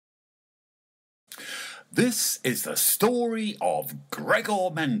This is the story of Gregor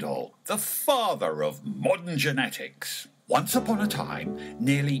Mendel, the father of modern genetics. Once upon a time,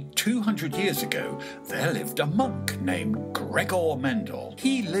 nearly 200 years ago, there lived a monk named Gregor Mendel.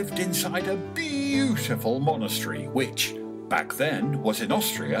 He lived inside a beautiful monastery, which back then was in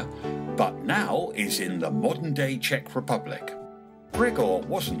Austria, but now is in the modern-day Czech Republic. Gregor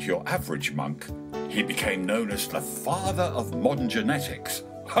wasn't your average monk. He became known as the father of modern genetics.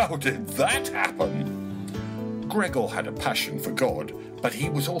 How did that happen? Gregor had a passion for God, but he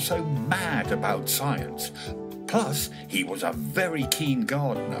was also mad about science. Plus, he was a very keen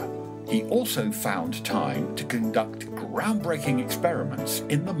gardener. He also found time to conduct groundbreaking experiments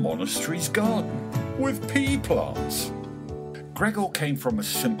in the monastery's garden with pea plants. Gregor came from a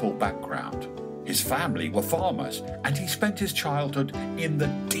simple background. His family were farmers, and he spent his childhood in the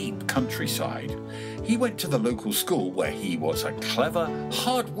deep countryside. He went to the local school where he was a clever,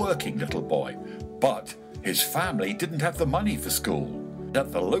 hard-working little boy, but his family didn't have the money for school.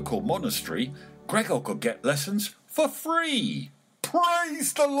 At the local monastery, Gregor could get lessons for free.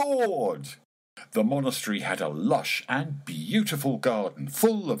 Praise the Lord! The monastery had a lush and beautiful garden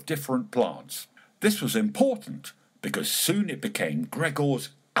full of different plants. This was important because soon it became Gregor's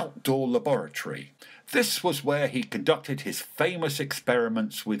outdoor laboratory. This was where he conducted his famous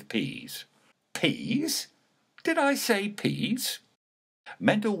experiments with peas. Peas? Did I say peas?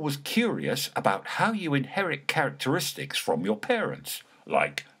 Mendel was curious about how you inherit characteristics from your parents,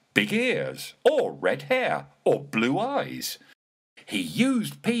 like big ears, or red hair, or blue eyes. He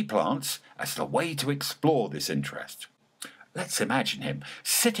used pea plants as the way to explore this interest. Let's imagine him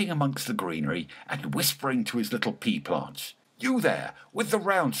sitting amongst the greenery and whispering to his little pea plants. You there, with the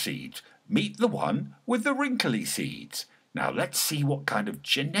round seeds, meet the one with the wrinkly seeds. Now let's see what kind of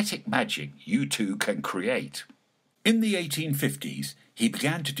genetic magic you two can create. In the 1850s, he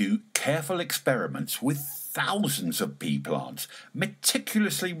began to do careful experiments with thousands of pea plants,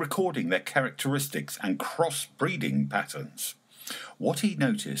 meticulously recording their characteristics and cross-breeding patterns. What he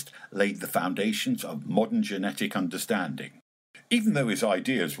noticed laid the foundations of modern genetic understanding. Even though his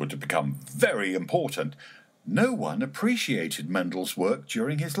ideas were to become very important, no one appreciated Mendel's work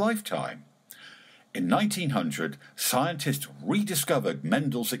during his lifetime. In 1900, scientists rediscovered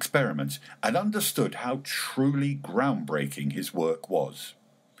Mendel's experiments and understood how truly groundbreaking his work was.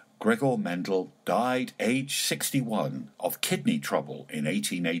 Gregor Mendel died aged 61 of kidney trouble in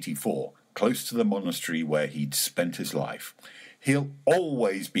 1884, close to the monastery where he'd spent his life. He'll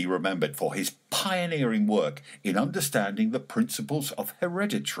always be remembered for his pioneering work in understanding the principles of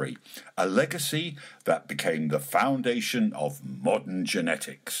heredity, a legacy that became the foundation of modern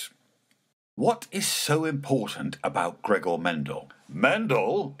genetics. What is so important about Gregor Mendel?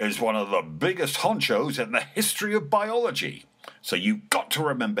 Mendel is one of the biggest honchos in the history of biology, so you've got to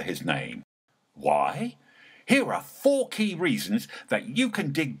remember his name. Why? Here are 4 key reasons that you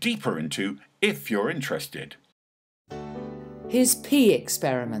can dig deeper into if you're interested. His pea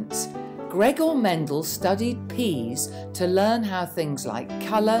experiments. Gregor Mendel studied peas to learn how things like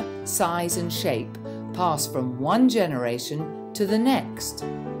colour, size and shape pass from one generation to the next.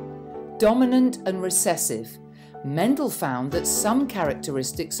 Dominant and recessive. Mendel found that some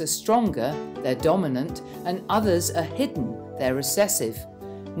characteristics are stronger, they're dominant, and others are hidden, they're recessive.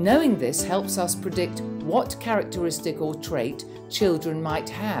 Knowing this helps us predict what characteristic or trait children might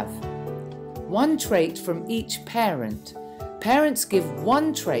have. One trait from each parent. Parents give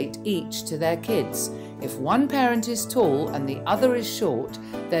one trait each to their kids. If one parent is tall and the other is short,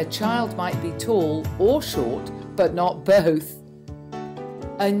 their child might be tall or short, but not both.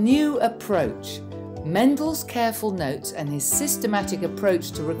 A new approach. Mendel's careful notes and his systematic approach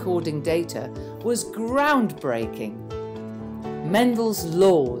to recording data was groundbreaking. Mendel's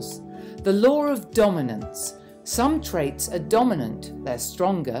laws. The law of dominance. Some traits are dominant, they're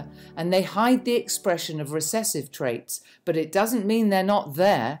stronger, and they hide the expression of recessive traits, but it doesn't mean they're not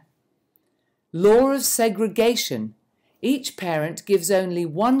there. Law of segregation. Each parent gives only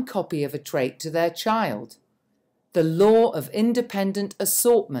one copy of a trait to their child. The law of independent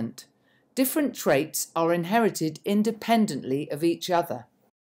assortment. Different traits are inherited independently of each other.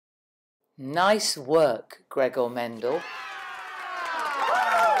 Nice work, Gregor Mendel.